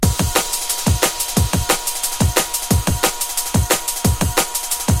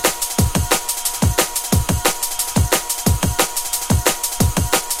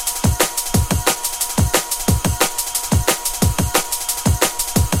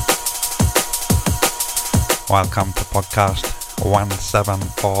Welcome to podcast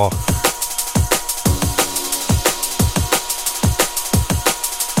 174.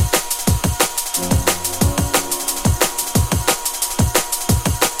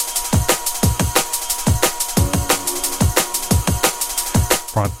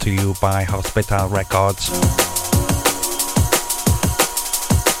 Brought to you by Hospital Records.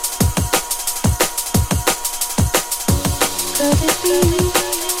 Could it be?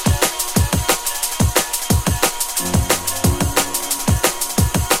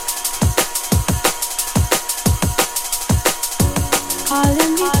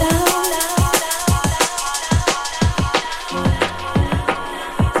 Calling me down.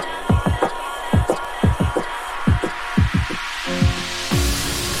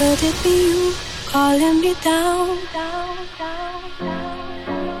 Could it be you calling me down?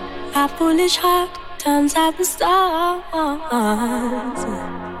 My foolish heart turns out the stars.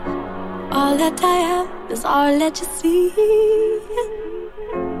 All that I am is all that you see.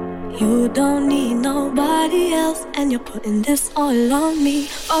 You don't need nobody else, and you're putting this all on me.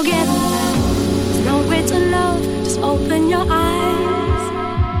 Forget that, there's no way to love. Just open your eyes.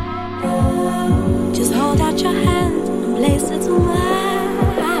 Just hold out your hand and place it to mine.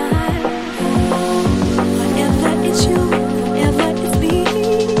 Forever it's you, forever it's me.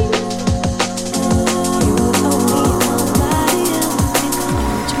 You don't need nobody else, because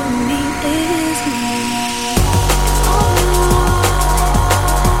what you need is me. It's all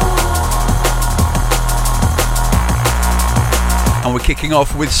And we're kicking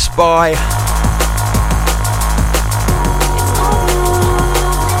off with Spy.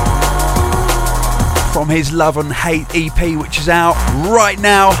 From his Love and Hate EP, which is out right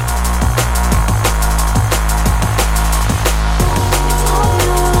now.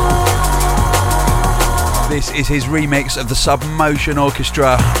 This is his remix of the Submotion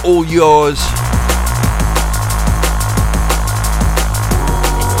Orchestra, All Yours.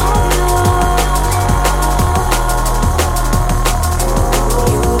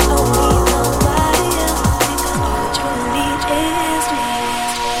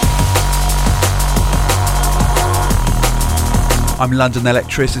 I'm London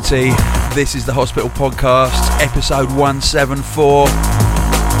Electricity. This is the Hospital Podcast, episode 174.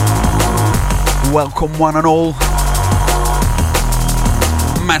 Welcome one and all.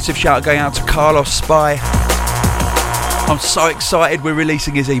 Massive shout going out to Carlos Spy. I'm so excited we're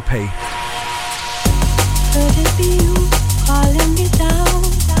releasing his EP. Could it be you calling me down?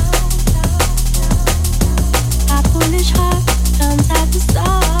 My foolish heart turns out the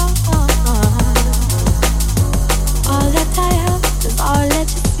stars. All that I am is all that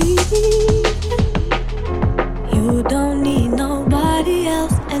you see. You don't need nobody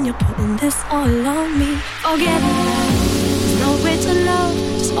else, and you're putting this all on me. Forget that, there's no way to love.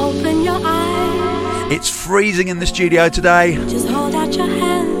 Just open your eyes. It's freezing in the studio today. Just hold out your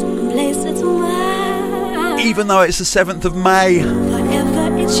hand and place it to mine. Even though it's the 7th of May.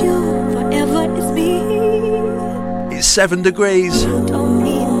 Forever it's you, forever it's me. It's 7 degrees. You don't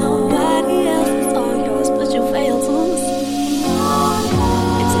need nobody else, it's all yours, but you fail to see.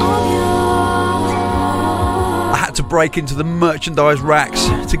 It's all yours. I had to break into the merchandise racks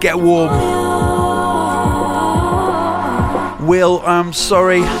to get warm. Will, I'm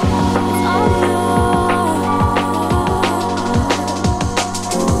sorry.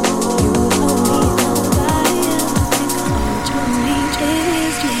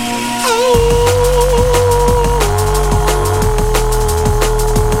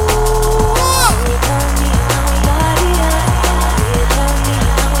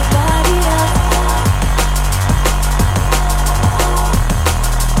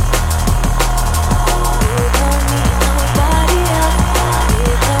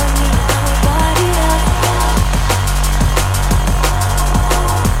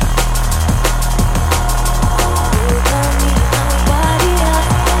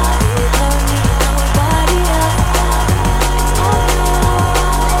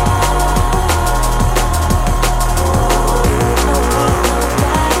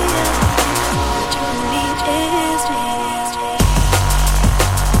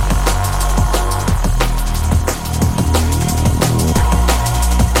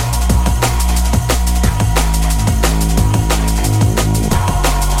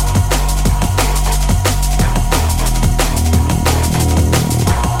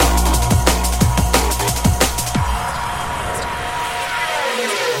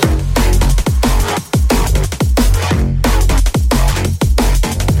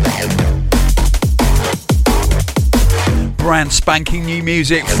 Brand spanking new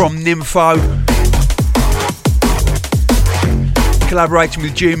music from Nympho. Collaborating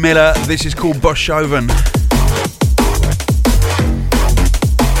with June Miller, this is called Boschoven.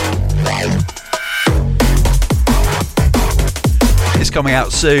 coming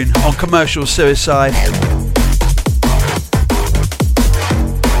out soon on Commercial Suicide.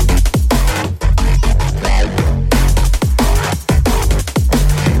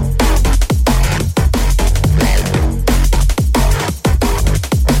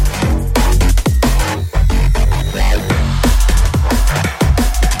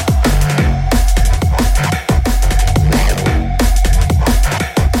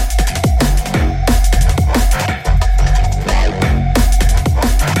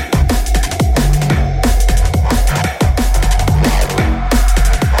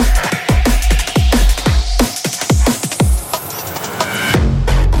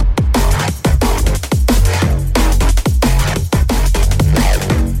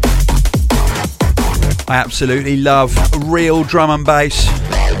 I absolutely love real drum and bass.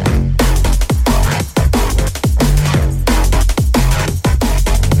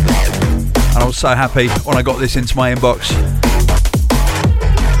 And I was so happy when I got this into my inbox.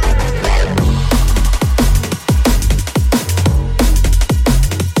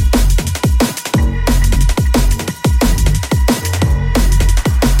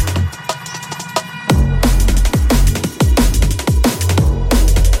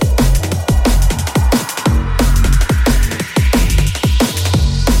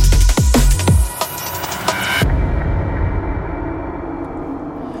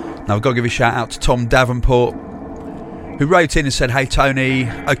 Now I've got to give a shout out to Tom Davenport, who wrote in and said, "Hey Tony,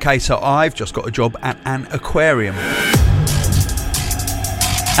 okay, so I've just got a job at an aquarium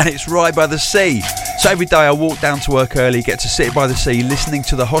and it's right by the sea. So every day I walk down to work early, get to sit by the sea, listening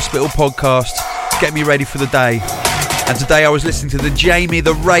to the hospital podcast, get me ready for the day. And today I was listening to the Jamie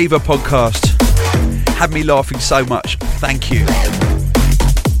the Raver podcast. Had me laughing so much. Thank you."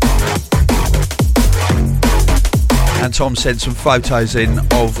 And Tom sent some photos in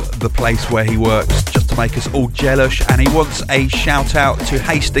of the place where he works just to make us all jealous, and he wants a shout out to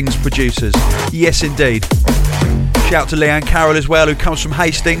Hastings producers. Yes indeed. Shout out to Leanne Carroll as well, who comes from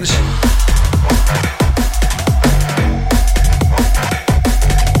Hastings.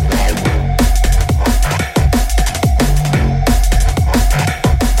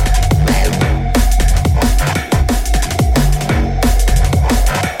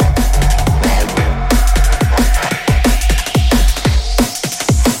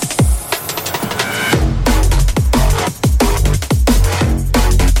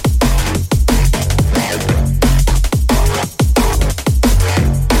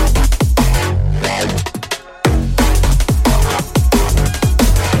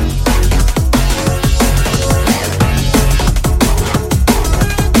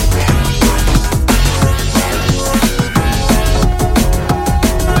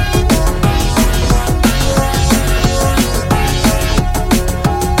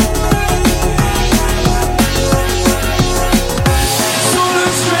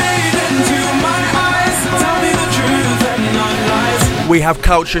 We have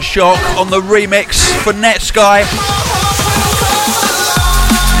Culture Shock on the remix for Netsky.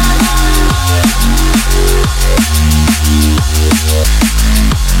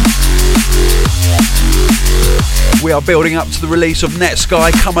 We are building up to the release of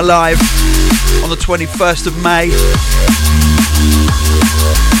Netsky Come Alive on the 21st of May.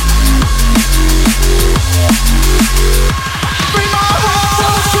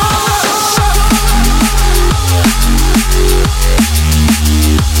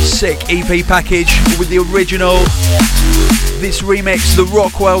 Sick EP package with the original, this remix, the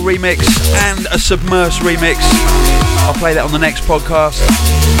Rockwell remix, and a Submerse remix. I'll play that on the next podcast.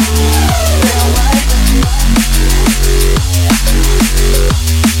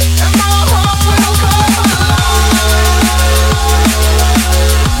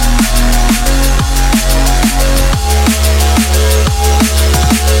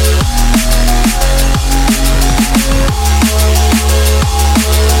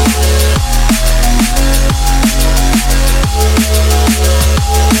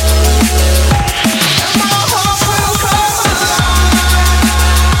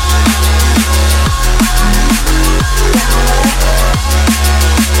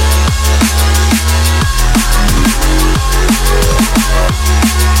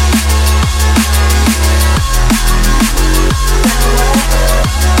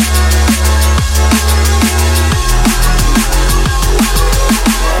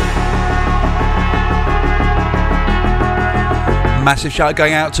 Massive shout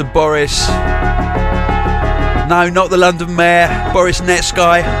going out to Boris. No, not the London Mayor, Boris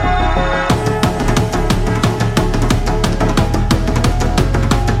Netsky.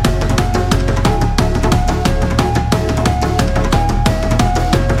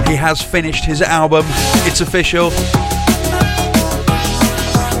 He has finished his album, it's official.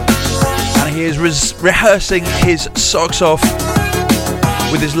 He is rehearsing his socks off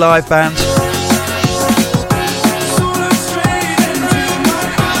with his live band.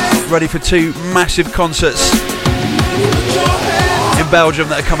 Ready for 2 massive concerts in Belgium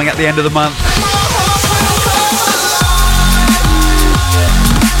that are coming at the end of the month.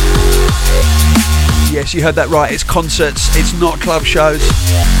 Yes, you heard that right, it's concerts, it's not club shows.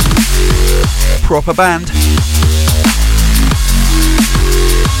 Proper band.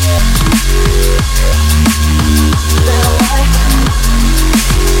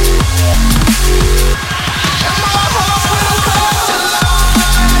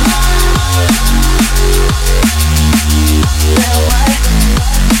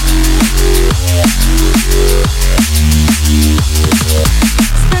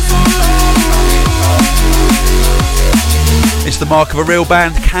 It's the mark of a real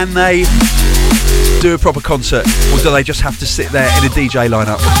band. Can they do a proper concert, or do they just have to sit there in a DJ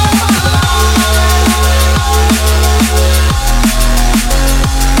lineup?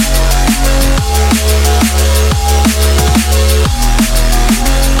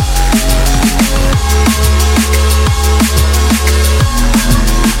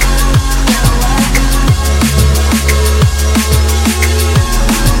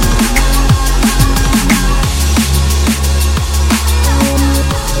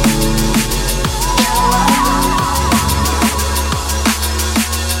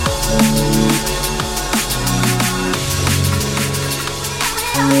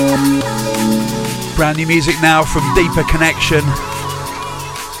 Brand new music now from Deeper Connection.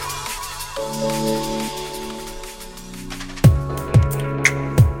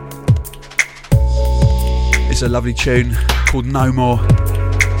 It's a lovely tune called No More.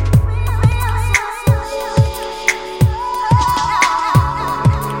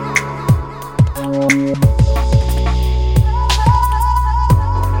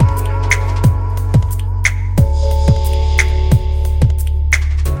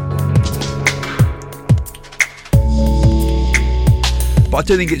 I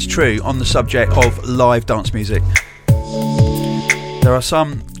do think it's true on the subject of live dance music. There are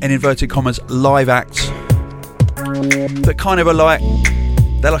some, in inverted commas, live acts that kind of are like,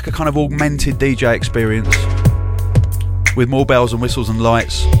 they're like a kind of augmented DJ experience with more bells and whistles and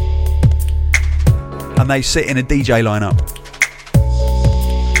lights, and they sit in a DJ lineup.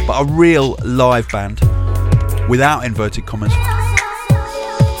 But a real live band, without inverted commas,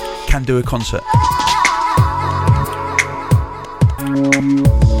 can do a concert.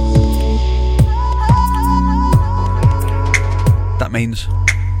 That means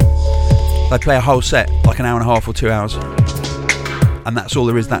they play a whole set, like an hour and a half or 2 hours, and that's all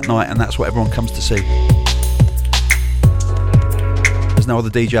there is that night, and that's what everyone comes to see. There's no other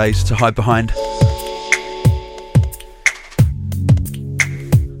DJs to hide behind.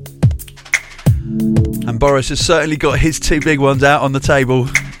 And Boris has certainly got his 2 big ones out on the table,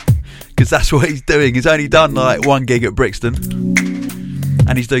 because that's what he's doing. He's only done like 1 gig at Brixton,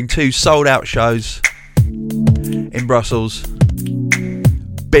 and he's doing 2 sold out shows in Brussels.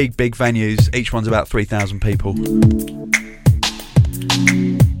 Big venues, each one's about 3,000 people.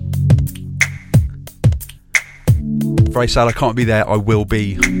 Very sad I can't be there. I will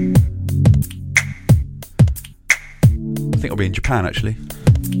be. I think I'll be in Japan actually.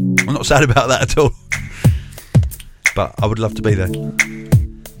 I'm not sad about that at all, but I would love to be there.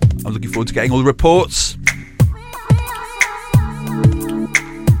 I'm looking forward to getting all the reports.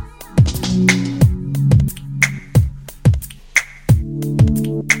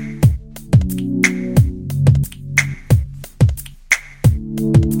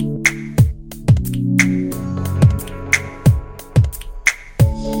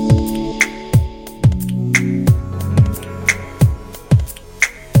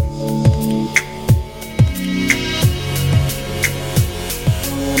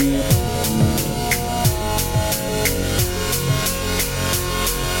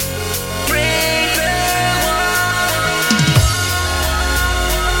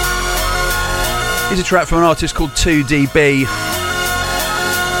 Track from an artist called 2DB.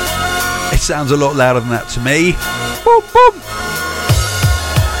 It sounds a lot louder than that to me. Boom, boom.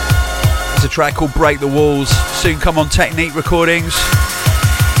 It's a track called Break the Walls. Soon come on Technique Recordings.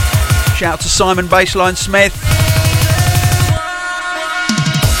 Shout out to Simon Baseline Smith.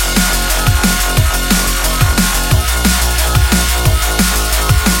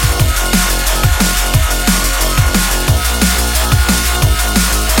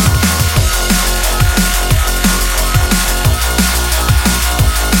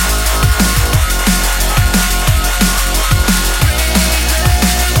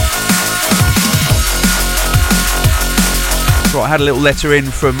 had a little letter in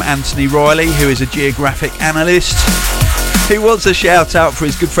from Anthony Riley, who is a geographic analyst, who wants a shout out for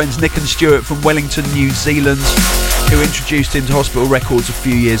his good friends Nick and Stuart from Wellington, New Zealand, who introduced him to Hospital Records a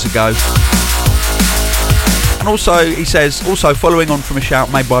few years ago. And also, he says, also following on from a shout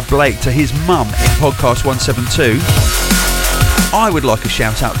made by Blake to his mum in podcast 172, I would like a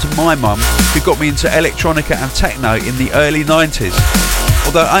shout out to my mum, who got me into electronica and techno in the early 90s.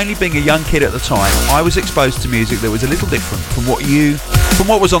 Although only being a young kid at the time, I was exposed to music that was a little different from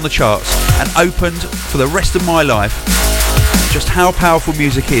what was on the charts, and opened for the rest of my life just how powerful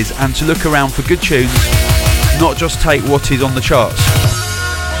music is, and to look around for good tunes, not just take what is on the charts.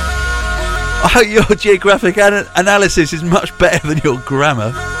 I hope your geographic analysis is much better than your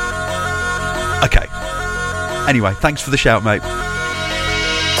grammar. Okay. Anyway, thanks for the shout, mate.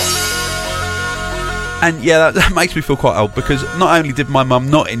 And yeah, that makes me feel quite old, because not only did my mum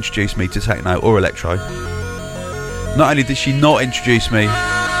not introduce me to techno or electro, not only did she not introduce me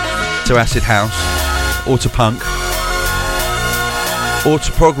to acid house, or to punk, or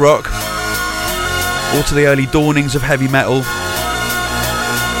to prog rock, or to the early dawnings of heavy metal,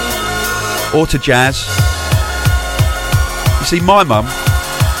 or to jazz. You see, my mum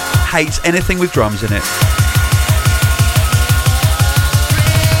hates anything with drums in it.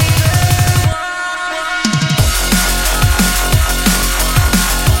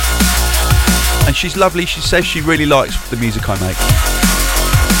 And she's lovely, she says she really likes the music I make.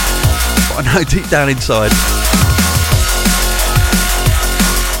 But I know deep down inside,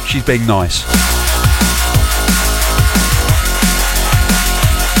 she's being nice.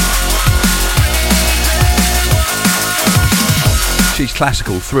 She's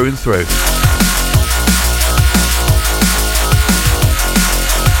classical through and through.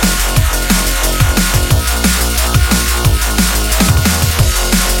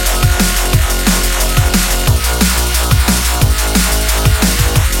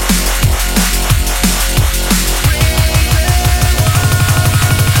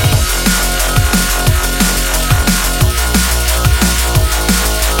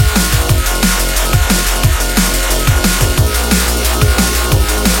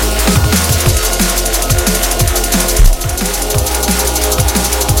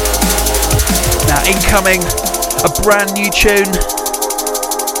 Incoming, a brand new tune.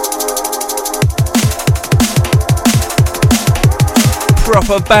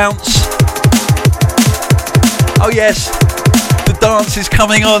 Proper bounce. Oh yes, the dance is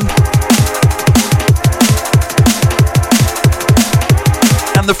coming on.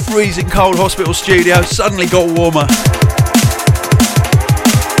 And the freezing cold hospital studio suddenly got warmer.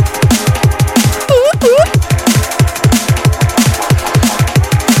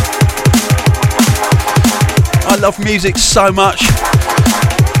 I love music so much.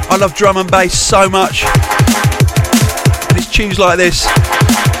 I love drum and bass so much. And it's tunes like this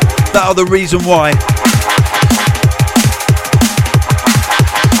that are the reason why.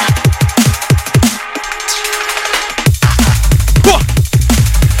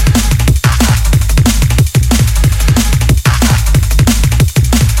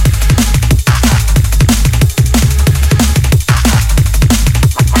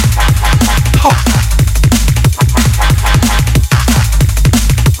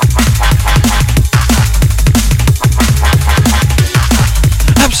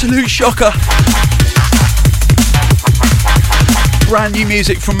 Absolute shocker. Brand new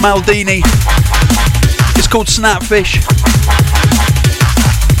music from Maldini. It's called Snapfish.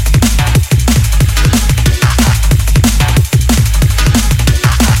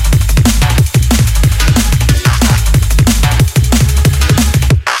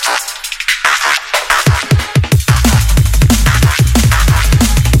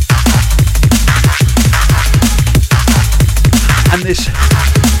 And this...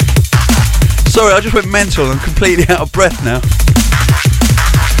 Sorry, I just went mental. I'm completely out of breath now.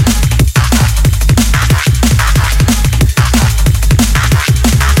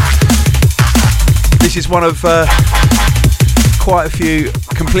 This is one of quite a few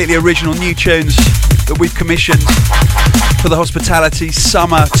completely original new tunes that we've commissioned for the Hospitality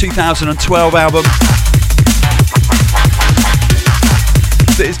Summer 2012 album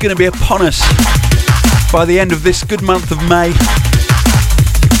that is going to be upon us by the end of this good month of May.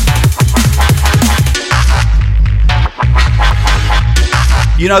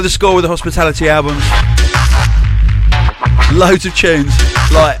 You know the score with the Hospitality albums. Loads of tunes,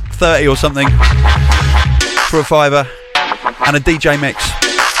 like 30 or something, for a £5, and a DJ mix.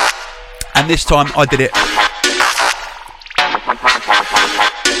 And this time I did it.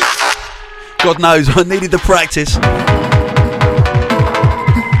 God knows, I needed the practice.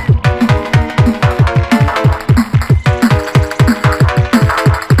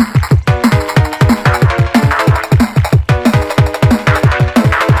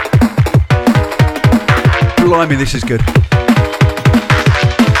 Blimey, this is good.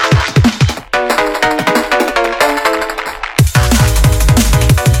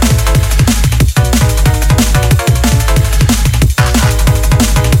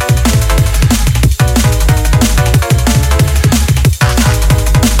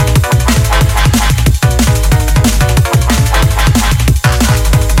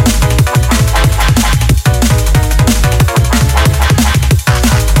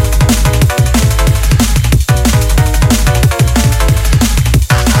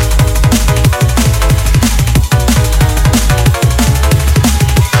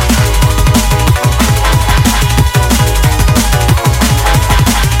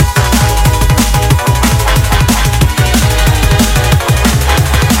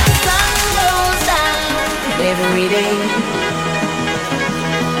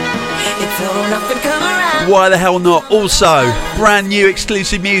 Why the hell not? Also, brand new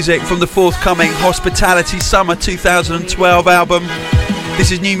exclusive music from the forthcoming Hospitality Summer 2012 album.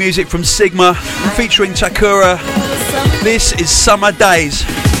 This is new music from Sigma featuring Takura. This is Summer Days.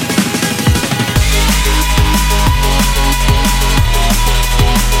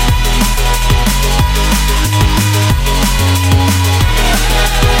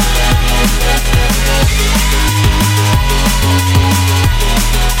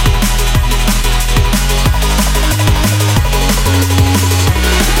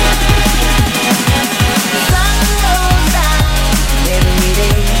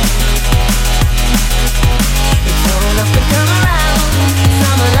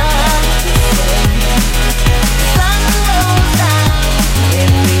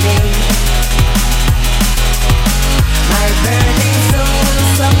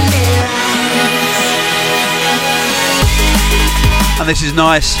 And this is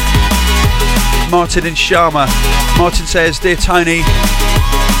nice. Martin and Sharma. Martin says, "Dear Tony,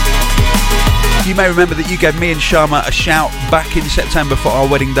 you may remember that you gave me and Sharma a shout back in September for our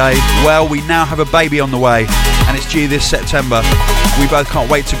wedding day. Well, we now have a baby on the way and it's due this September. We both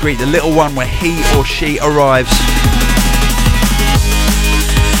can't wait to greet the little one when he or she arrives."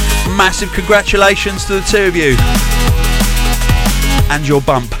 Massive congratulations to the two of you. And your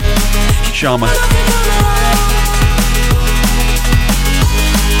bump, Sharma.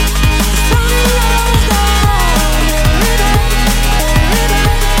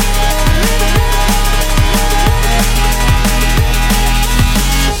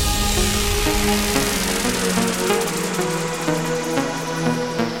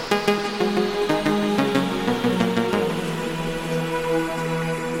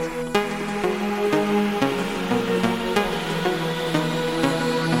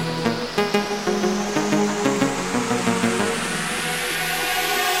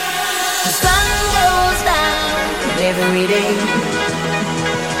 Every day,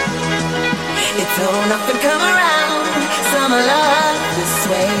 it's all nothing come around. Summer love this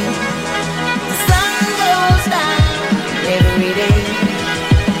way. The sun goes down every day.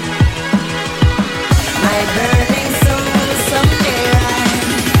 My burning soul someday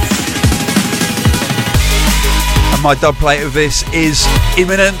rise. And my dub plate of this is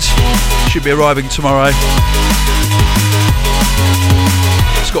imminent. Should be arriving tomorrow.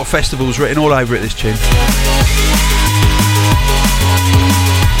 It's got festivals written all over it, this tune.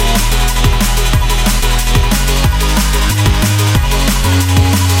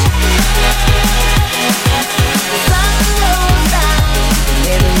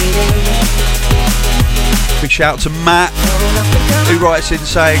 Big shout out to Matt, who writes in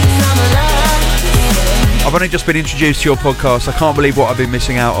saying, "I've only just been introduced to your podcast. I can't believe what I've been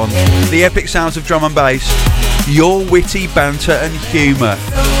missing out on. The epic sounds of drum and bass, your witty banter and humour."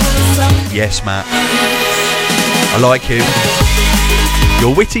 Yes, Matt, I like you.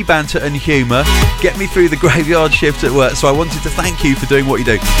 Your witty banter and humour get me through the graveyard shift at work, so I wanted to thank you for doing what you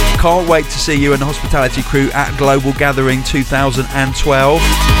do. Can't wait to see you and the hospitality crew at Global Gathering 2012.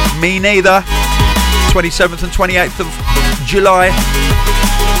 Me neither. 27th and 28th of July.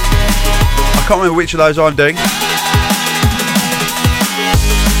 I can't remember which of those I'm doing.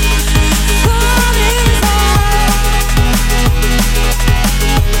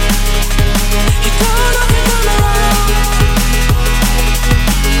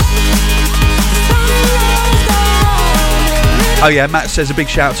 Oh yeah, Matt says a big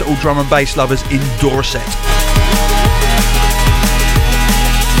shout out to all drum and bass lovers in Dorset.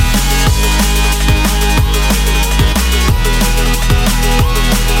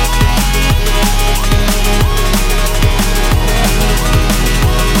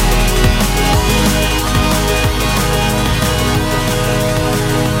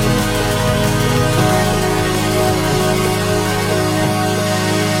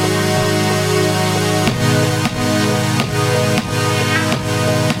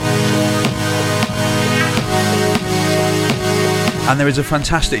 And there is a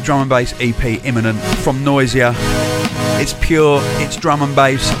fantastic drum and bass EP imminent from Noisia. It's pure, it's drum and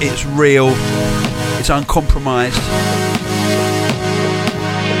bass, it's real, it's uncompromised.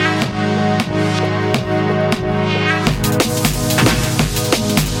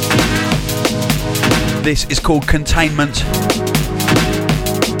 This is called Containment.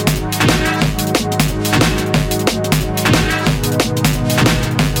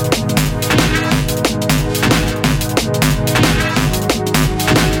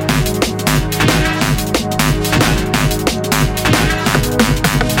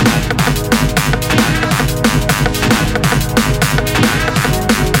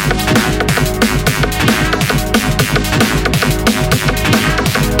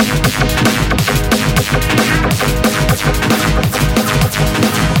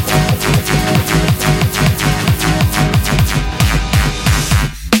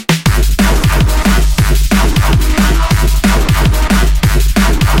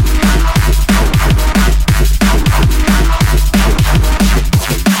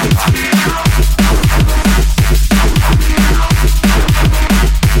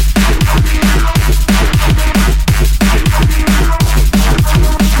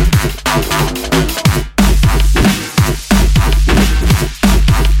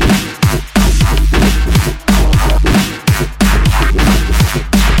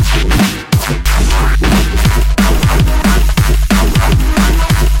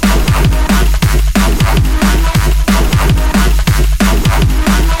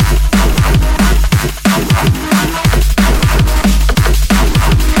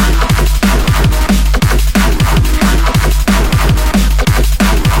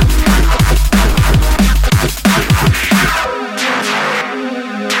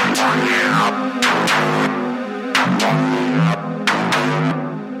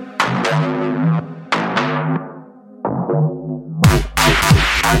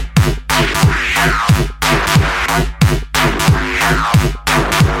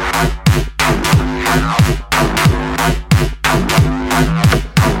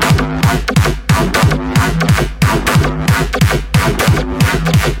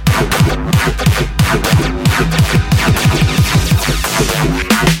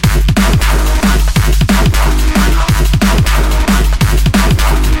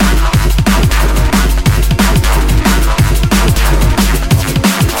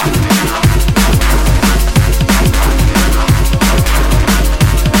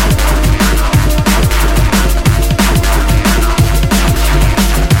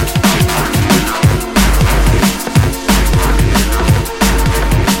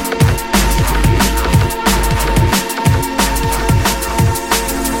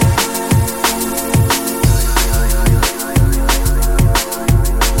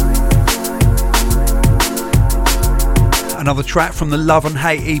 Another track from the Love and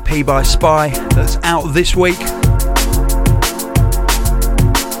Hate EP by Spy that's out this week.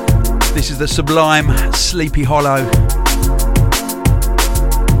 This is the sublime Sleepy Hollow.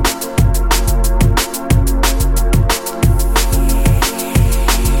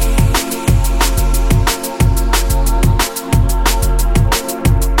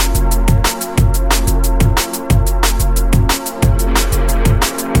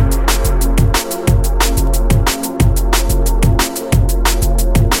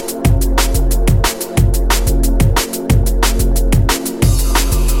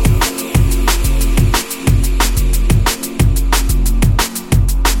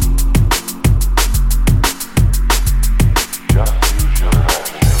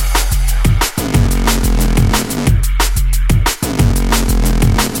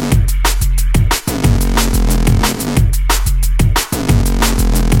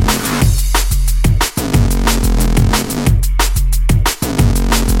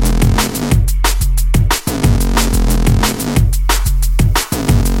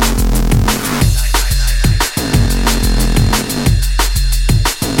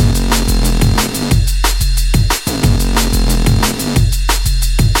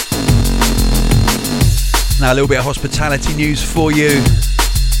 Now a little bit of hospitality news for you.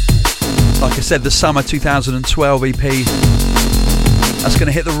 Like I said, the summer 2012 EP, that's going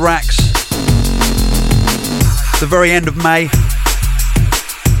to hit the racks the very end of May.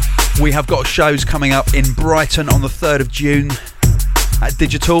 We have got shows coming up in Brighton on the 3rd of June at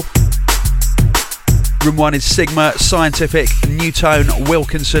Digital. Room 1 is Sigma, Scientific, Newtone,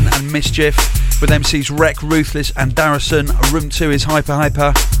 Wilkinson and Mischief, with MCs Rec, Ruthless and Darrison. Room 2 is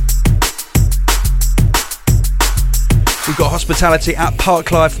Hyper. We've got hospitality at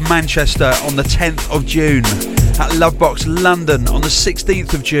Park Life Manchester on the 10th of June, at Lovebox London on the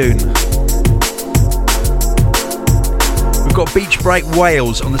 16th of June. We've got Beach Break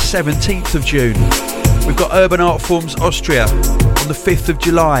Wales on the 17th of June. We've got Urban Art Forms Austria on the 5th of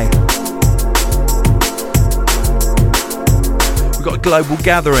July. We've got a Global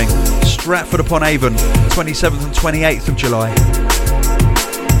Gathering, Stratford-upon-Avon, 27th and 28th of July.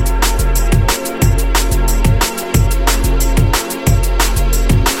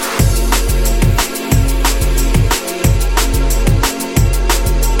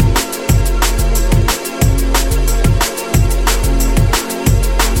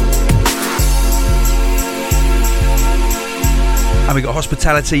 And we got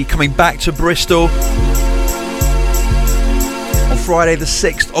Hospitality coming back to Bristol on Friday the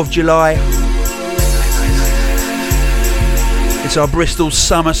 6th of July. It's our Bristol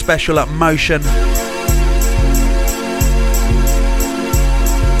summer special at Motion.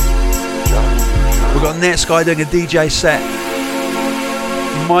 We've got Netsky doing a DJ set,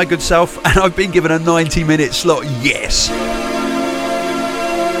 my good self, and I've been given a 90-minute slot, yes.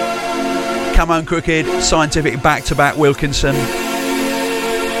 Come On Crooked, Scientific back-to-back Wilkinson,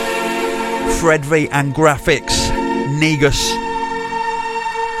 Fred V and Graphics, Negus.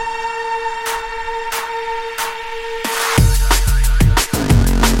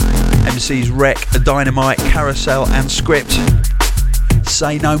 MC's Wreck, A Dynamite, Carousel and Script.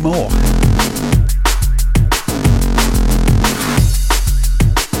 Say No More.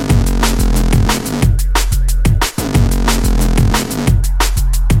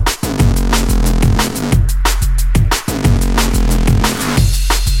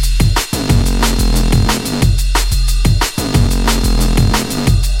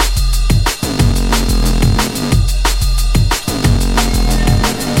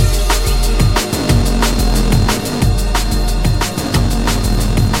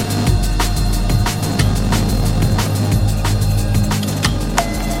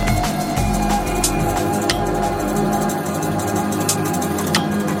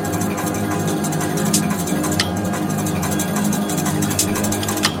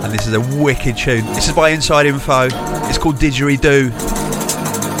 A wicked tune. This is by Inside Info. It's called Didgeridoo.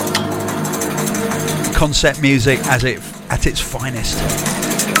 Concept music at its finest.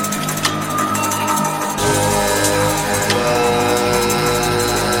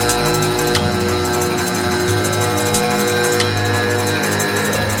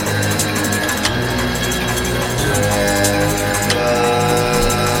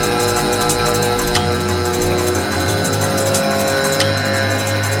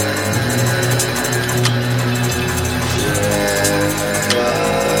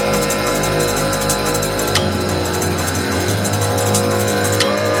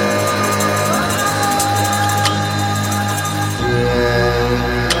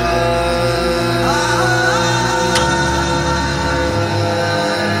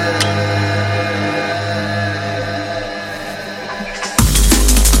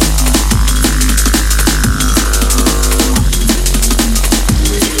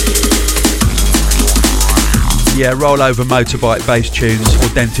 Yeah, rollover motorbike bass tunes or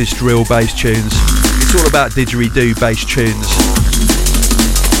dentist drill bass tunes. It's all about didgeridoo bass tunes.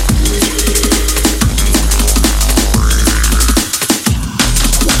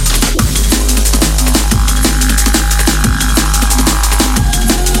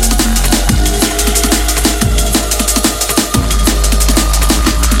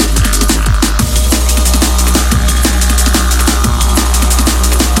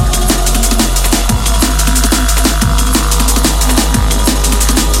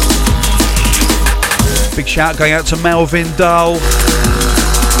 Big shout going out to Melvin Dull.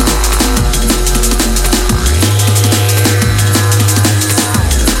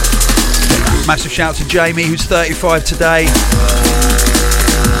 Massive shout to Jamie, who's 35 today.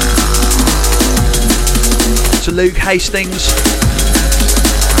 To Luke Hastings.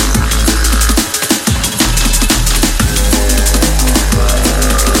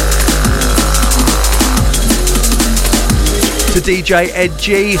 To DJ Ed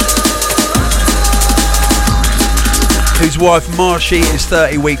G, whose wife Marshy is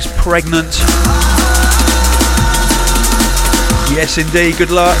 30 weeks pregnant. Yes indeed, good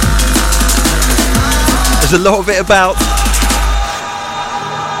luck. There's a lot of it about.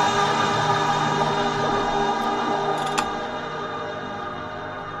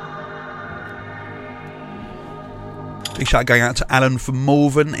 Big shout going out to Alan from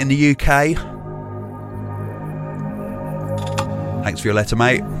Malvern in the UK. Thanks for your letter,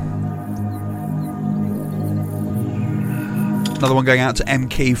 mate. Another one going out to M.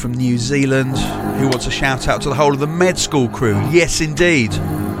 Key from New Zealand, who wants a shout out to the whole of the Med School crew. Yes, indeed.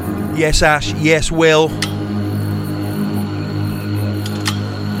 Yes, Ash. Yes, Will.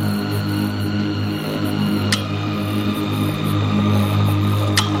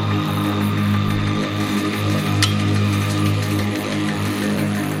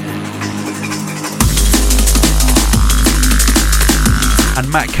 And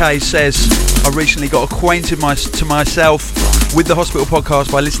Matt Kay says, I recently got acquainted to myself with the Hospital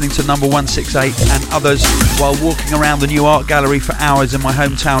podcast by listening to number 168 and others while walking around the new art gallery for hours in my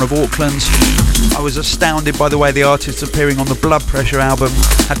hometown of Auckland. I was astounded by the way the artists appearing on the Blood Pressure album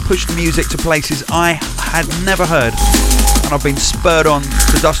had pushed music to places I had never heard, and I've been spurred on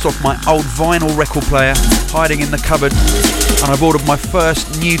to dust off my old vinyl record player hiding in the cupboard, and I've ordered my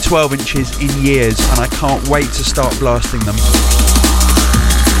first new 12 inches in years, and I can't wait to start blasting them.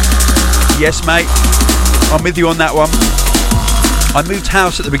 Yes mate, I'm with you on that one. I moved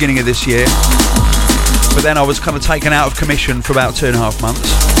house at the beginning of this year, but then I was kind of taken out of commission for about 2.5 months.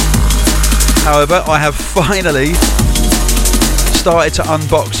 However, I have finally started to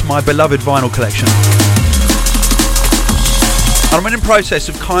unbox my beloved vinyl collection. I'm in the process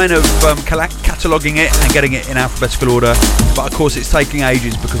of kind of cataloguing it and getting it in alphabetical order, but of course it's taking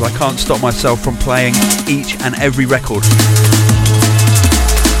ages because I can't stop myself from playing each and every record.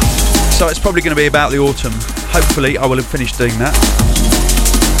 So it's probably going to be about the autumn. Hopefully I will have finished doing that,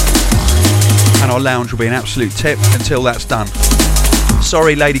 and our lounge will be an absolute tip until that's done.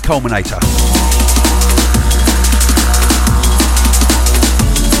 Sorry, Lady Culminator.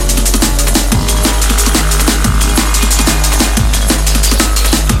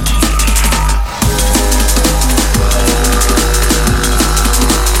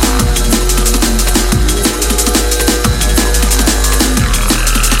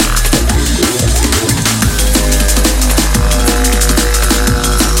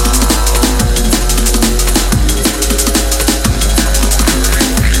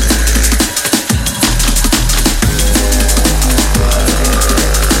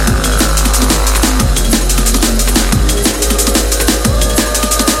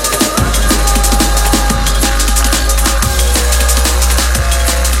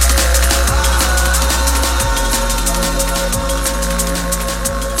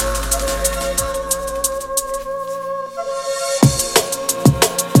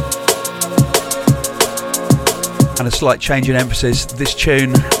 And a slight change in emphasis, this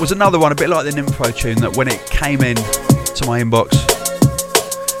tune was another one, a bit like the Nympho tune, that when it came in to my inbox,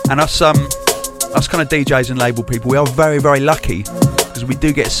 and us kind of DJs and label people, we are very, very lucky because we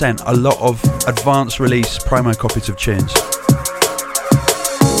do get sent a lot of advanced release promo copies of tunes.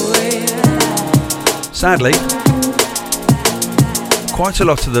 Sadly, quite a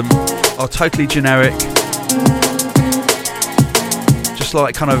lot of them are totally generic, just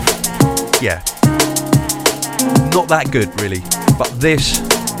like kind of, yeah, not that good really, but this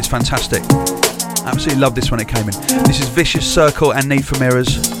is fantastic. Absolutely love this when it came in. This is Vicious Circle and Need for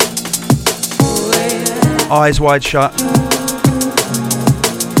Mirrors. Eyes Wide Shut.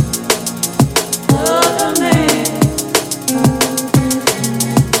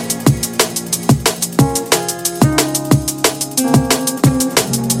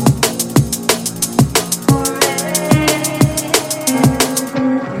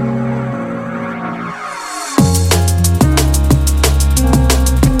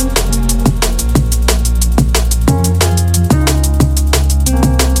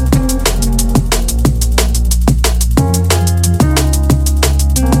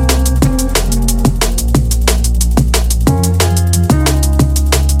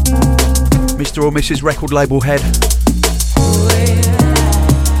 Or Mrs. Record Label Head,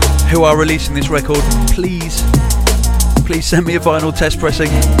 who are releasing this record, please send me a vinyl test pressing,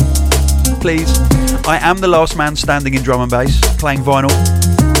 please. I am the last man standing in drum and bass playing vinyl,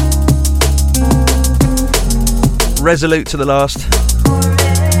 resolute to the last.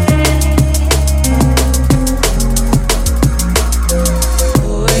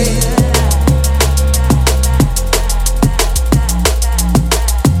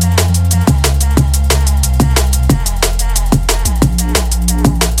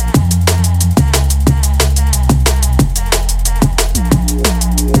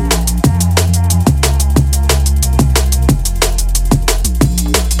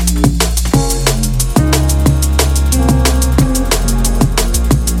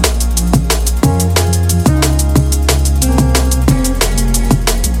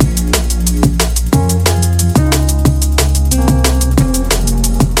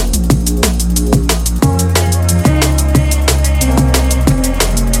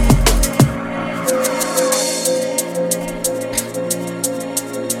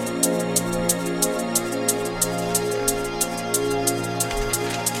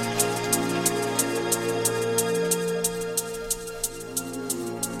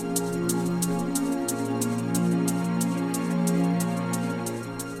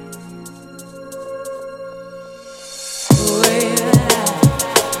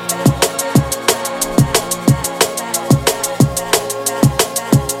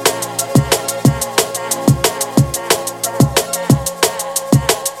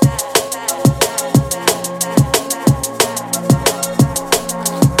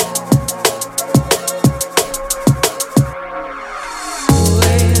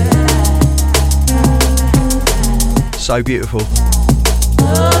 So beautiful.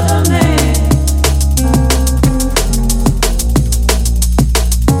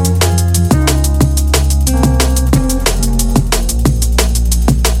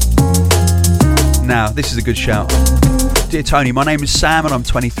 Now, this is a good shout. Dear Tony, my name is Sam and I'm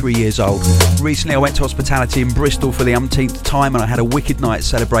 23 years old. Recently I went to hospitality in Bristol for the umpteenth time and I had a wicked night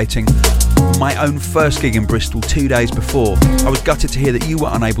celebrating my own first gig in Bristol 2 days before. I was gutted to hear that you were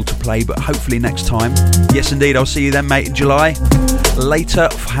unable to play, but hopefully next time. Yes indeed, I'll see you then, mate, in July. Later,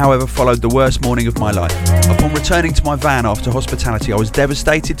 however, followed the worst morning of my life. Upon returning to my van after hospitality, I was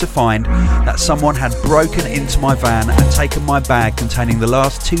devastated to find that someone had broken into my van and taken my bag containing the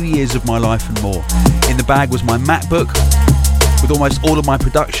last 2 years of my life and more. In the bag was my MacBook, with almost all of my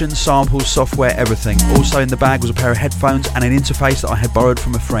production, samples, software, everything. Also in the bag was a pair of headphones and an interface that I had borrowed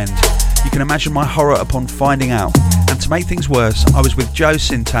from a friend. You can imagine my horror upon finding out. And to make things worse, I was with Joe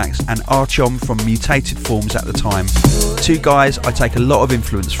Syntax and Artyom from Mutated Forms at the time. Two guys I take a lot of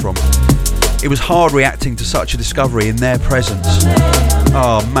influence from. It was hard reacting to such a discovery in their presence.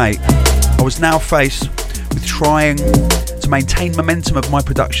 Oh mate, I was now faced with trying to maintain momentum of my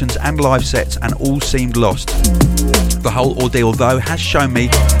productions and live sets, and all seemed lost. The whole ordeal though has shown me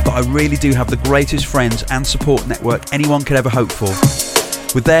that I really do have the greatest friends and support network anyone could ever hope for.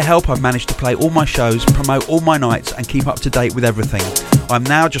 With their help I've managed to play all my shows, promote all my nights and keep up to date with everything. I'm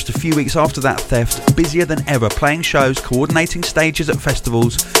now, just a few weeks after that theft, busier than ever playing shows, coordinating stages at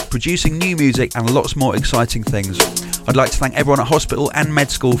festivals, producing new music and lots more exciting things. I'd like to thank everyone at hospital and med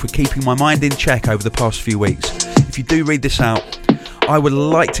school for keeping my mind in check over the past few weeks. If you do read this out, I would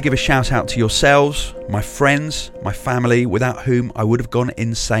like to give a shout out to yourselves, my friends, my family, without whom I would have gone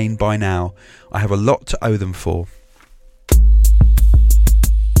insane by now. I have a lot to owe them for.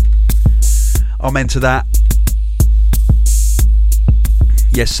 Amen to that.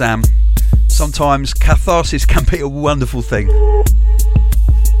 Yes, Sam. Sometimes catharsis can be a wonderful thing.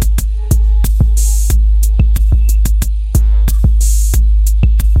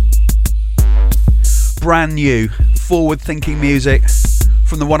 Brand new, forward-thinking music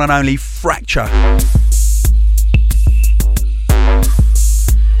from the one and only Fracture.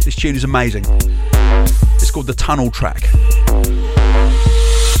 This tune is amazing. It's called The Tunnel Track.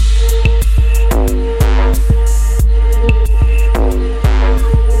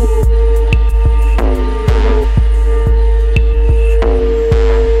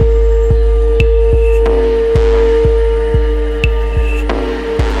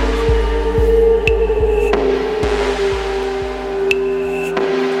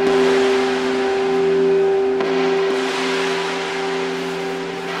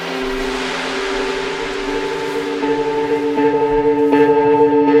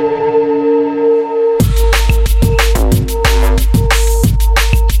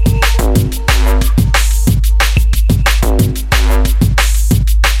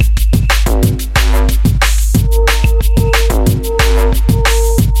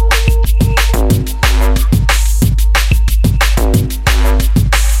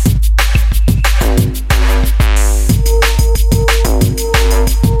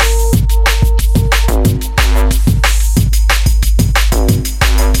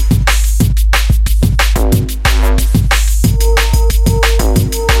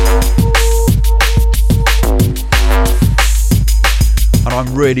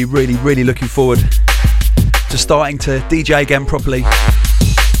 Really looking forward to starting to DJ again properly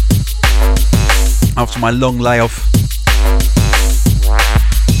after my long layoff.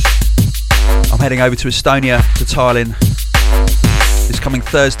 I'm heading over to Estonia, to Tallinn, this coming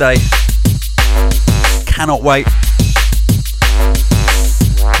Thursday. Cannot wait.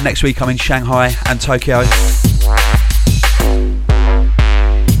 Next week I'm in Shanghai and Tokyo.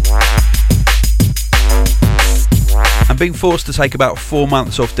 I'm being forced to take about 4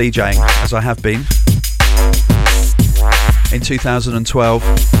 months off DJing, as I have been in 2012.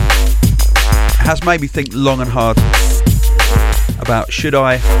 It has made me think long and hard about should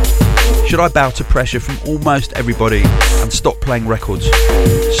I bow to pressure from almost everybody and stop playing records,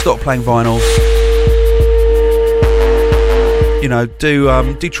 stop playing vinyl, you know, do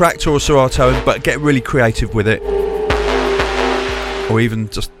Traktor or Serato, but get really creative with it, or even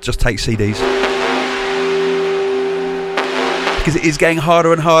just take CDs. Because it is getting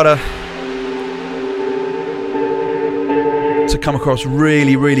harder and harder to come across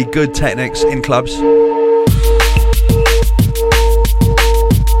really, really good techniques in clubs.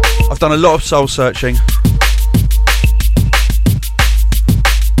 I've done a lot of soul searching.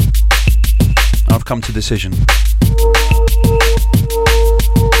 I've come to a decision.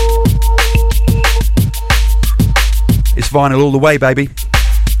 It's vinyl all the way, baby.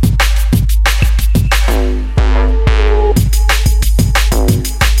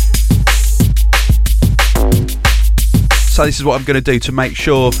 So this is what I'm going to do to make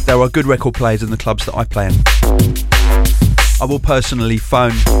sure there are good record players in the clubs that I play in. I will personally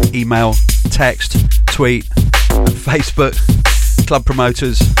phone, email, text, tweet, and Facebook club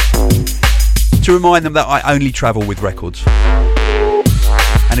promoters to remind them that I only travel with records.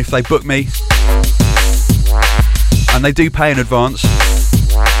 And if they book me, and they do pay in advance,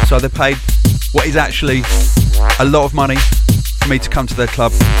 so they paid what is actually a lot of money for me to come to their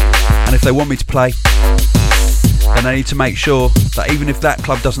club, and if they want me to play, then they need to make sure that even if that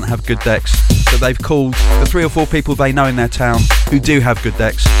club doesn't have good decks, that they've called the 3 or 4 people they know in their town who do have good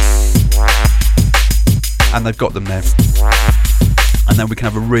decks, and they've got them there, and then we can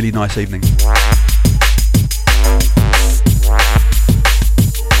have a really nice evening.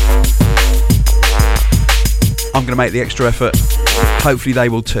 I'm going to make the extra effort. Hopefully they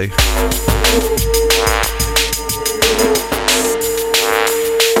will too.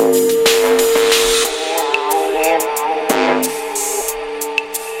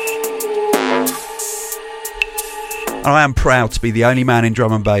 And I am proud to be the only man in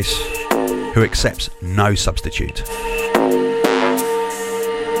drum and bass who accepts no substitute.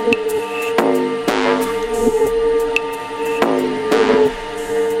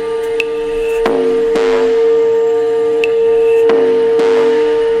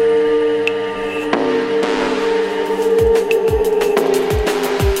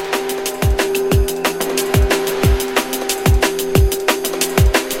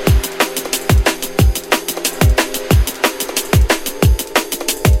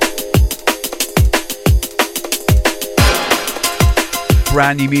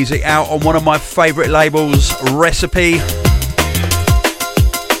 Brand new music out on one of my favourite labels, Recipe.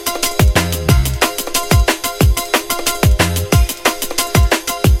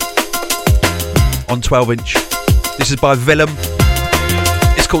 On 12-inch. This is by Willem.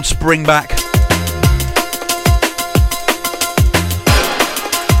 It's called Springback.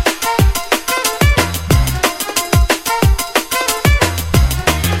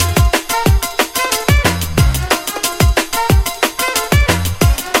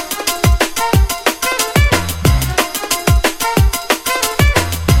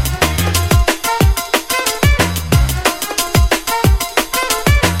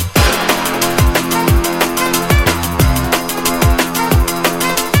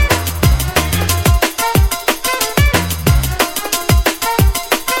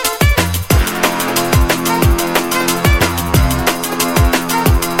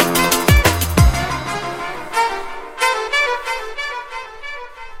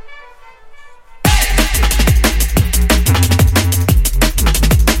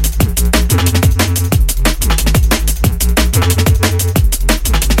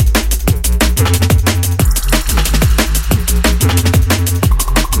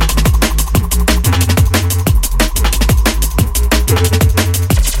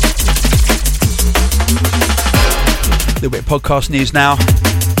 Podcast news now.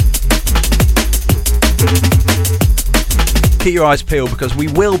 Keep your eyes peeled because we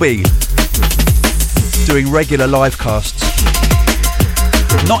will be doing regular live casts.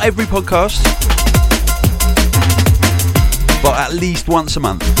 Not every podcast, but at least once a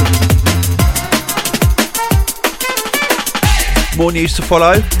month. More news to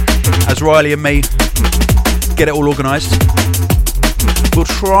follow as Riley and me get it all organised. We'll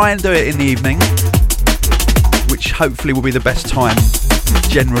try and do it in the evening, which hopefully will be the best time,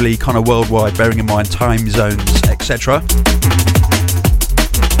 generally kind of worldwide, bearing in mind time zones, etc.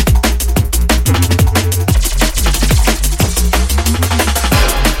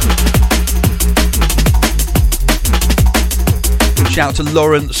 Shout out to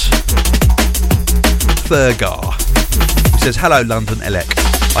Lawrence Thurgar, who says, "Hello London Elec.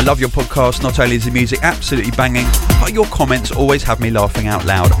 I love your podcast. Not only is the music absolutely banging, but your comments always have me laughing out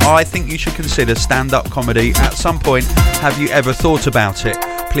loud. I think you should consider stand-up comedy at some point. Have you ever thought about it?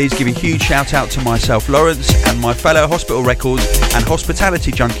 Please give a huge shout out to myself, Lawrence, and my fellow Hospital Records and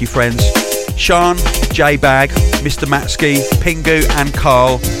Hospitality Junkie friends, Sean, J-Bag, Mr. Matsky, Pingu and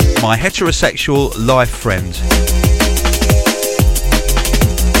Carl, my heterosexual life friend."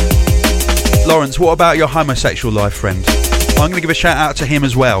 Lawrence, what about your homosexual life friend? I'm going to give a shout out to him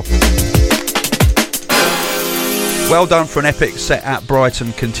as well. Well done for an epic set at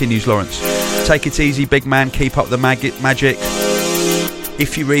Brighton, continues Lawrence. Take it easy, big man, keep up the magic.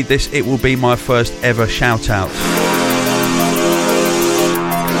 If you read this, it will be my first ever shout out.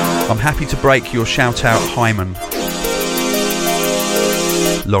 I'm happy to break your shout out hymen.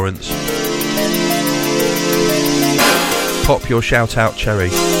 Lawrence. Pop your shout out cherry.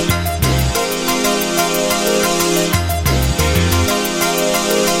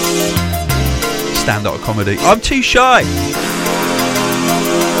 stand-up comedy. I'm too shy.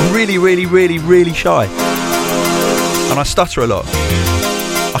 Really, really, really, really shy. And I stutter a lot.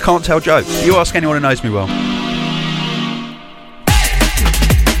 I can't tell jokes. You ask anyone who knows me well.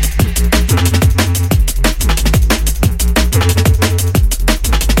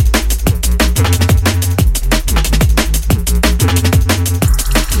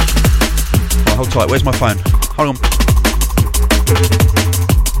 Right, hold tight. Where's my phone? Hold on.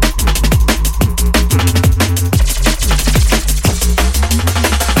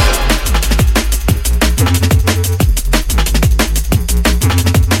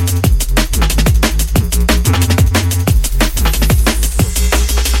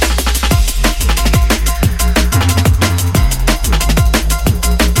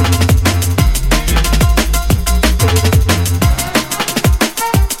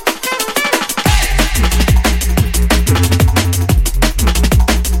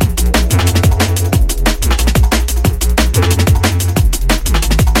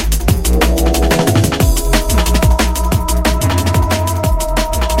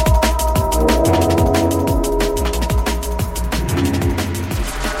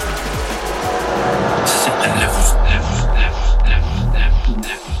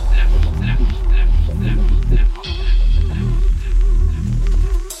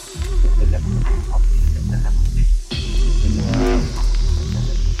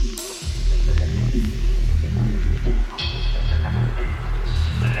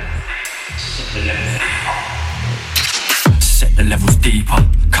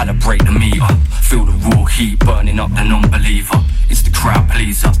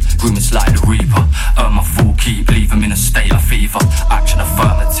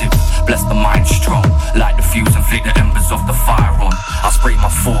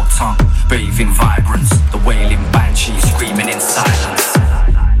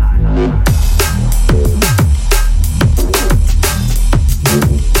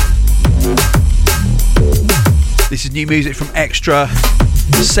 New music from Extra,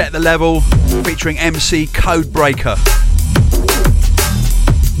 Set the Level, featuring MC Codebreaker.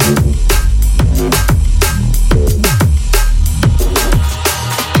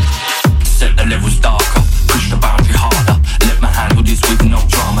 Set the levels darker, push the boundary harder. Let me handle this with no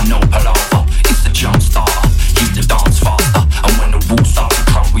drama, no palaver. It's the jump starter, keep the dance faster. And when the walls start to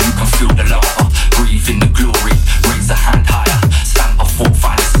crumble, you can feel the lava. Breathe in the glory, raise the hand higher. Stand before,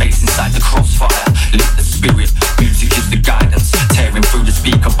 find a space inside the crossfire. Lift the spirit. Music is the guidance, tearing through the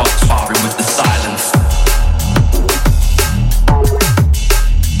speaker box, firing with the silence.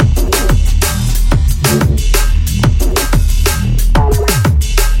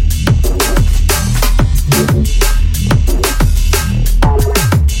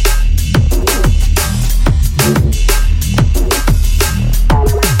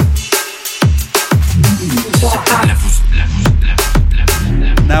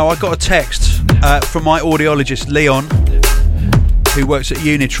 Now I got a text from my audiologist Leon, who works at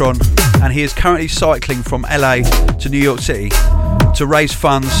Unitron, and he is currently cycling from LA to New York City to raise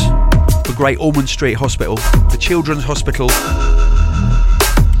funds for Great Ormond Street Hospital, the Children's Hospital.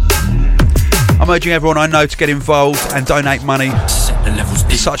 I'm urging everyone I know to get involved and donate money.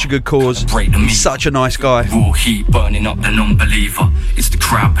 It's such a good cause. He's such a nice guy. Raw heat burning up the non-believer. It's the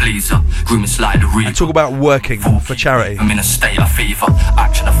crowd pleaser. Grimace like the reaper. And talk about working for charity. I'm in a state of fever.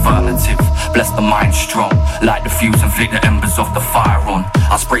 Action affirmative. Bless the mind strong. Light the fuse and flick the embers off the fire on.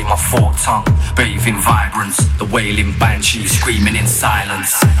 I spray my forked tongue. Bathe in vibrance. The wailing banshee screaming in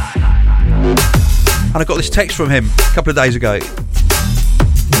silence. And I got this text from him a couple of days ago.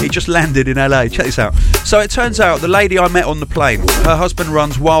 He just landed in LA. Check this out. So it turns out the lady I met on the plane, her husband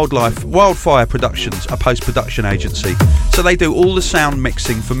runs Wildfire Productions, a post-production agency. So they do all the sound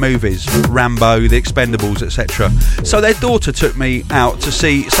mixing for movies, Rambo, The Expendables, etc. So their daughter took me out to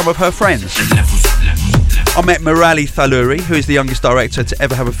see some of her friends. I met Murali Thaluri, who is the youngest director to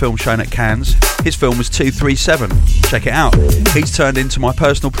ever have a film shown at Cannes. His film was 237. Check it out. He's turned into my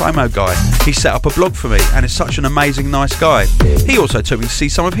personal promo guy. He set up a blog for me and is such an amazing, nice guy. He also took me to see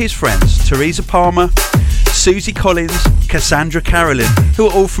some of his friends, Teresa Palmer, Susie Collins, Cassandra Carolyn, who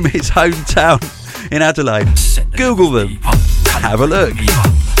are all from his hometown in Adelaide. Google them. Have a look.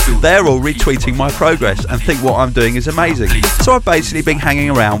 They're all retweeting my progress and think what I'm doing is amazing. So I've basically been hanging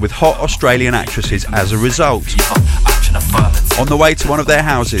around with hot Australian actresses as a result. On the way to one of their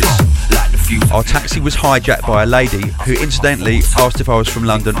houses, our taxi was hijacked by a lady who incidentally asked if I was from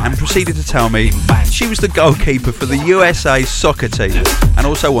London and proceeded to tell me she was the goalkeeper for the USA soccer team and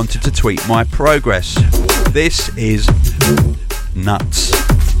also wanted to tweet my progress. This is nuts.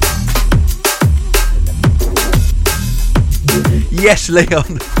 Yes,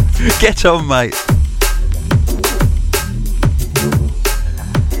 Leon. Get on, mate.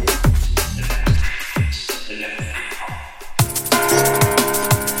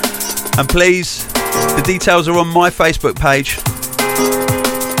 And please, the details are on my Facebook page.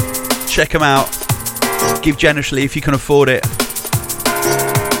 Check them out. Give generously if you can afford it.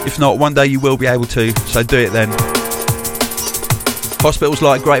 If not, one day you will be able to, so do it then. Hospitals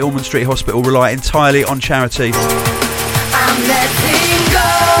like Great Ormond Street Hospital rely entirely on charity. I'm letting go.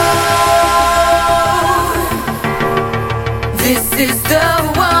 This is the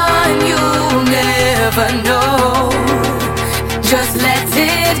one you'll never know. Just let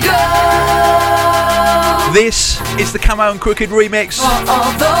it go. This is the Camo and Crooked remix For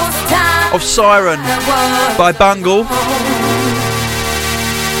all those times of Siren by Bungle.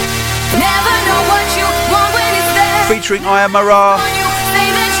 Never know what you want when it's there. Featuring Aya Mara. When you say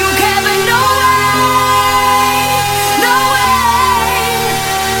that you care, but no way, no way.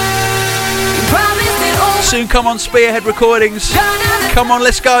 You promised it all. Soon come on Spearhead Recordings. Gonna Come on,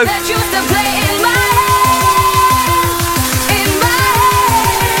 let's go. that used to play in my head, in my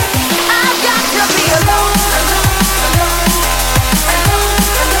head. I've got to be alone, alone, alone, alone,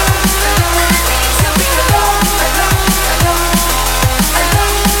 alone, alone. I need to be alone, alone, alone,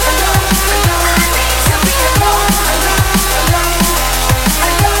 alone, alone, alone. I need to be alone, alone, alone,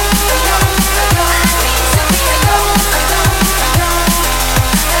 alone, alone, alone. I need to be alone, alone, alone,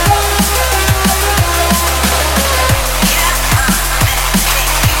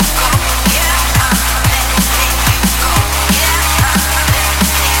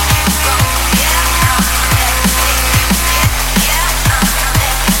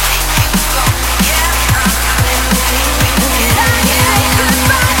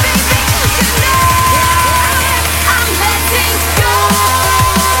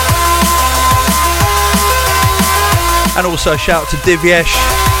 And also shout out to Divyesh,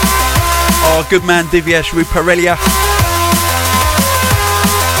 our good man Divyesh Ruparelia,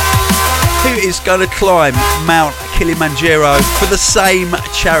 who is going to climb Mount Kilimanjaro for the same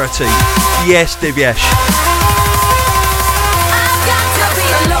charity. Yes, Divyesh.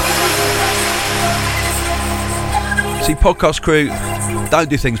 See, podcast crew don't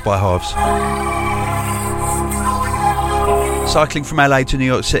do things by halves. Cycling from LA to New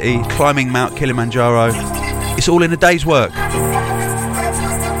York City, climbing Mount Kilimanjaro, it's all in a day's work.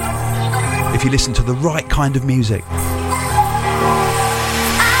 If you listen to the right kind of music.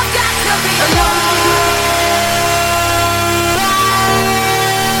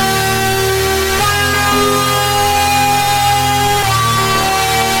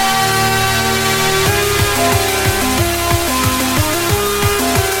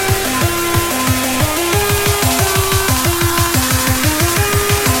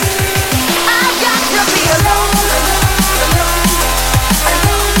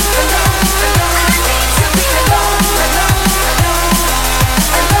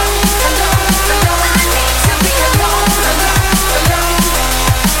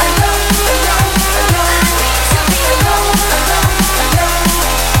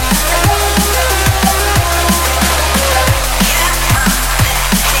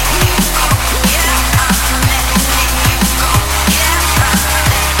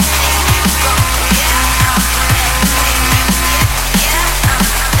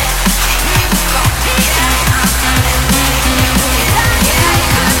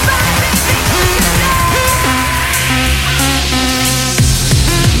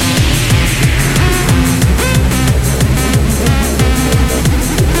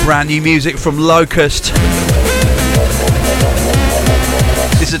 Brand new music from Locust.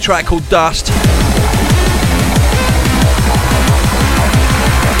 This is a track called Dust.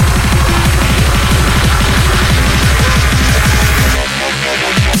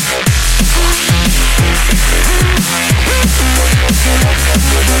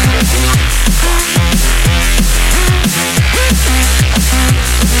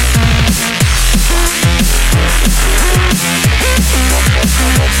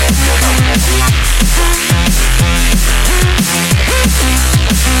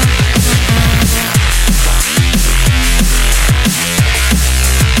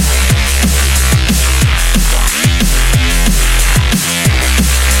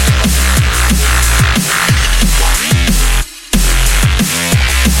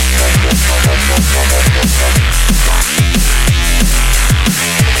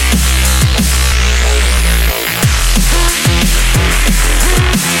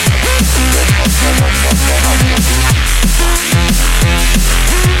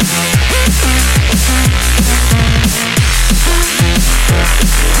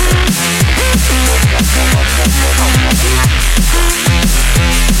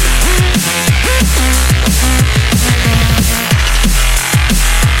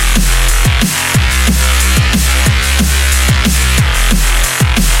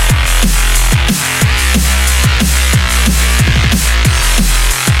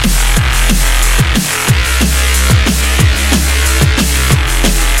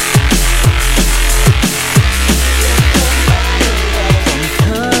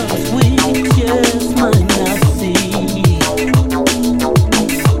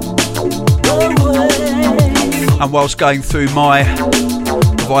 whilst going through my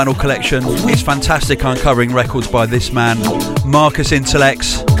vinyl collection. It's fantastic uncovering records by this man, Marcus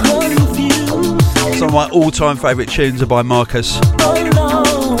Intellects. Some of my all-time favourite tunes are by Marcus.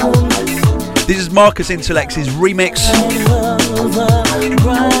 This is Marcus Intellects' remix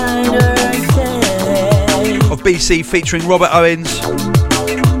of BC featuring Robert Owens.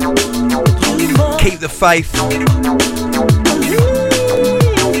 Keep the Faith.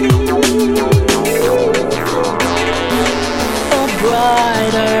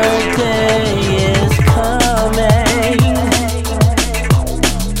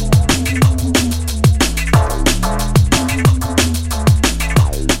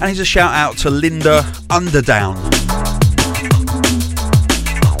 And here's a shout out to Linda Underdown.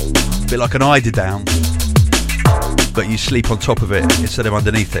 A bit like an eiderdown, but you sleep on top of it instead of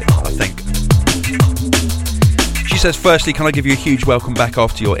underneath it, I think. She says, firstly, can I give you a huge welcome back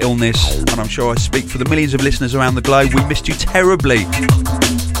after your illness? And I'm sure I speak for the millions of listeners around the globe. We missed you terribly.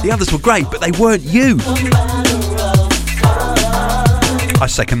 The others were great, but they weren't you. I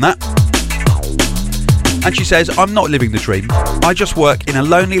second that. And she says, I'm not living the dream. I just work in a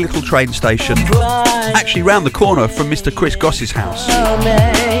lonely little train station, actually round the corner from Mr. Chris Goss's house. And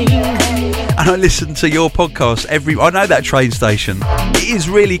I listen to your podcast I know that train station. It is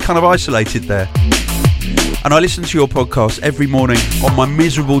really kind of isolated there. And I listen to your podcast every morning on my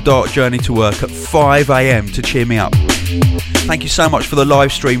miserable dark journey to work at 5 a.m. to cheer me up. Thank you so much for the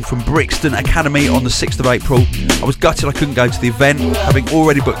live stream from Brixton Academy on the 6th of April. I was gutted I couldn't go to the event, having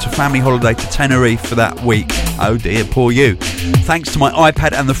already booked a family holiday to Tenerife for that week. Oh dear, poor you. Thanks to my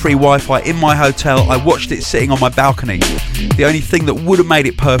iPad and the free Wi-Fi in my hotel, I watched it sitting on my balcony. The only thing that would have made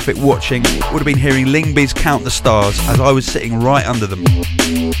it perfect watching would have been hearing Lingby's Count the Stars, as I was sitting right under them.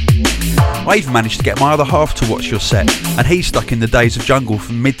 I even managed to get my other half to watch your set, and he's stuck in the days of jungle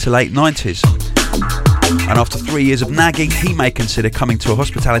from mid to late 90s. And after 3 years of nagging, he may consider coming to a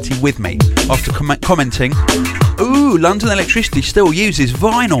hospitality with me, after commenting, ooh, London Electricity still uses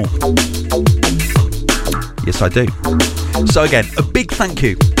vinyl. Yes, I do. So again, a big thank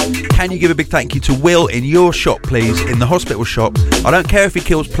you. Can you give a big thank you to Will in your shop, please, in the hospital shop? I don't care if he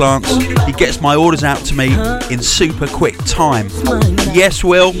kills plants, he gets my orders out to me in super quick time. Yes,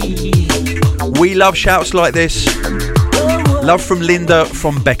 Will. We love shouts like this. Love from Linda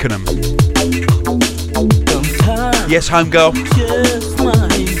from Beckenham. Yes, homegirl.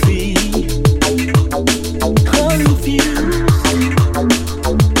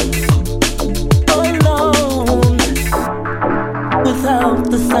 Without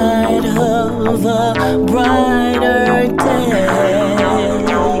the sight of a brighter day,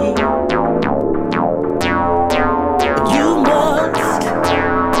 you must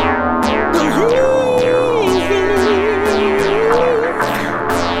believe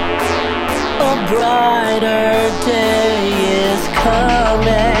a brighter day is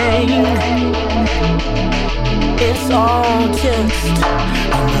coming. It's all just a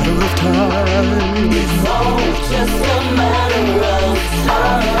matter of time. It's all just a matter of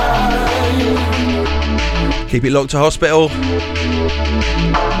time. Keep it locked to Hospital.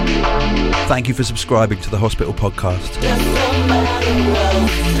 Thank you for subscribing to the Hospital Podcast. Just a matter of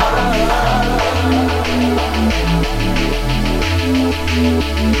time.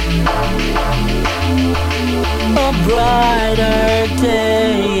 A brighter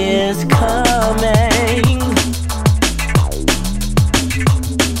day is coming.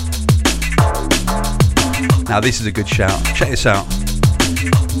 Now this is a good shout. Check this out.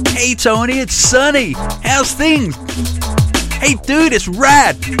 Hey Tony, it's Sunny. How's things? Hey dude, it's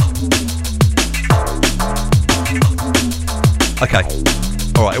rad. Okay.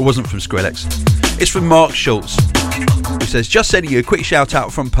 Alright, it wasn't from Skrillex. It's from Mark Schultz, who says, just sending you a quick shout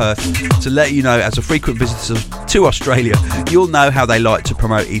out from Perth to let you know, as a frequent visitor to Australia, you'll know how they like to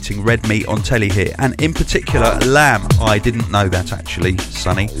promote eating red meat on telly here, and in particular lamb. I didn't know that actually,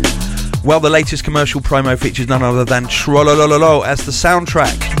 Sonny. Well, the latest commercial promo features none other than Trollolololo as the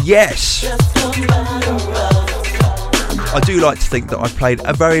soundtrack. Yes! I do like to think that I've played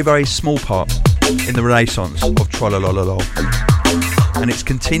a very, very small part in the renaissance of Trollolololo and its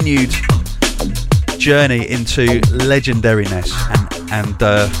continued journey into legendariness and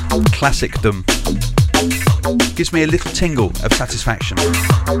classicdom. Gives me a little tingle of satisfaction.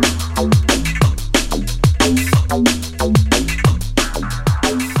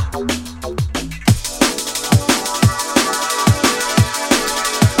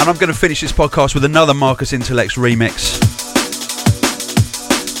 And I'm going to finish this podcast with another Marcus Intellects remix,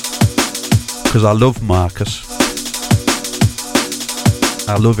 because I love Marcus.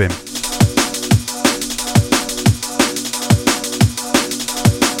 I love him.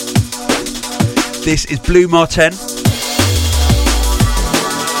 This is Blue Martin.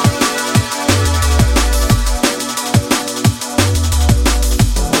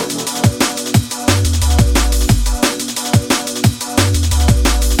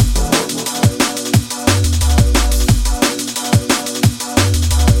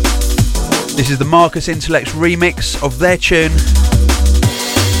 This is the Marcus Intellects remix of their tune,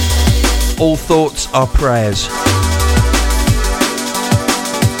 All Thoughts Are Prayers.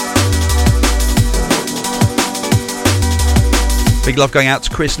 Big love going out to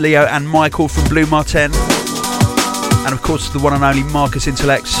Chris, Leo and Michael from Blue Martin. And of course the one and only Marcus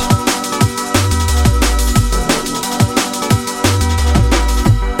Intellects.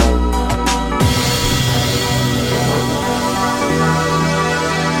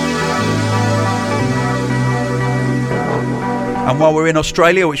 And while we're in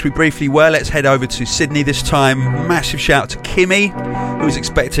Australia, which we briefly were, let's head over to Sydney this time. Massive shout to Kimmy, who is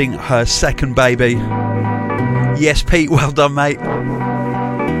expecting her second baby. Yes, Pete, well done, mate.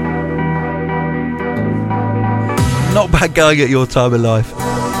 Not bad going at your time of life.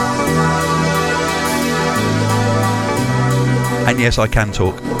 And yes, I can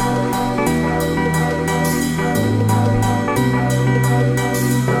talk.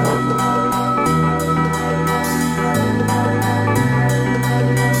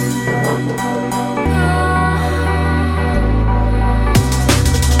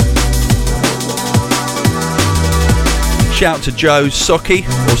 Shout to Joe Sochi,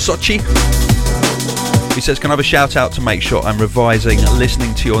 who says, can I have a shout out to make sure I'm revising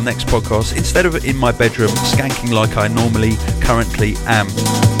listening to your next podcast instead of in my bedroom skanking like I normally currently am.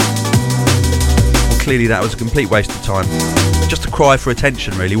 Well, clearly that was a complete waste of time. Just a cry for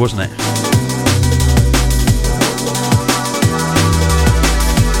attention really, wasn't it?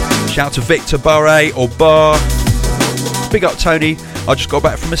 Shout to Victor Barre or Bar. Big up Tony. I just got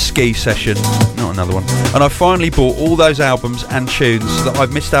back from a ski session, not another one, and I finally bought all those albums and tunes that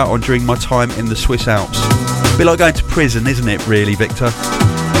I've missed out on during my time in the Swiss Alps. A bit like going to prison, isn't it really, Victor?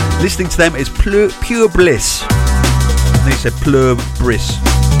 Listening to them is pure bliss. And he said pure bliss.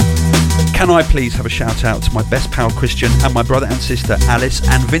 Can I please have a shout out to my best pal Christian and my brother and sister Alice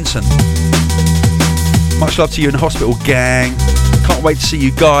and Vincent? Much love to you in the hospital, gang. Can't wait to see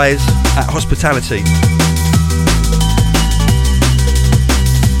you guys at Hospitality.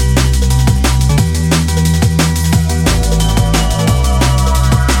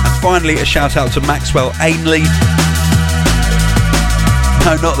 Finally, a shout out to Maxwell Ainley.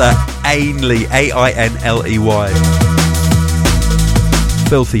 No, not that. Ainley. A-I-N-L-E-Y.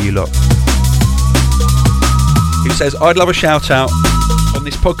 Filthy, you lot. Who says, I'd love a shout out on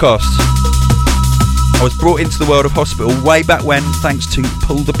this podcast. I was brought into the world of hospital way back when, thanks to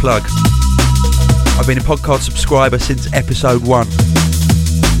Pull the Plug. I've been a podcast subscriber since episode 1.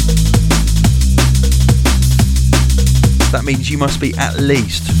 That means you must be at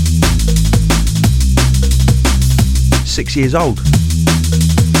least 6 years old.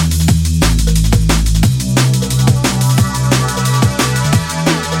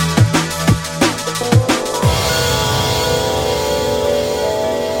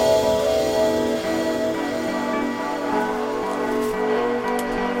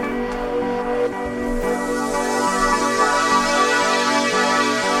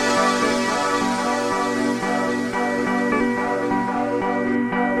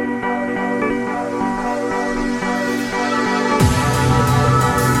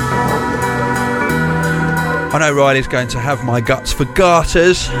 I know Riley's going to have my guts for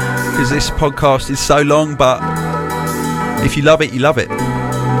garters because this podcast is so long, but if you love it, you love it.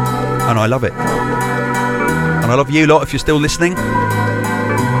 And I love it. And I love you lot if you're still listening.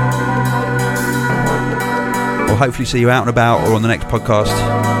 I'll hopefully see you out and about or on the next podcast.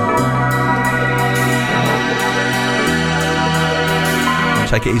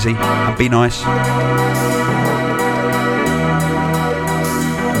 Take it easy and be nice.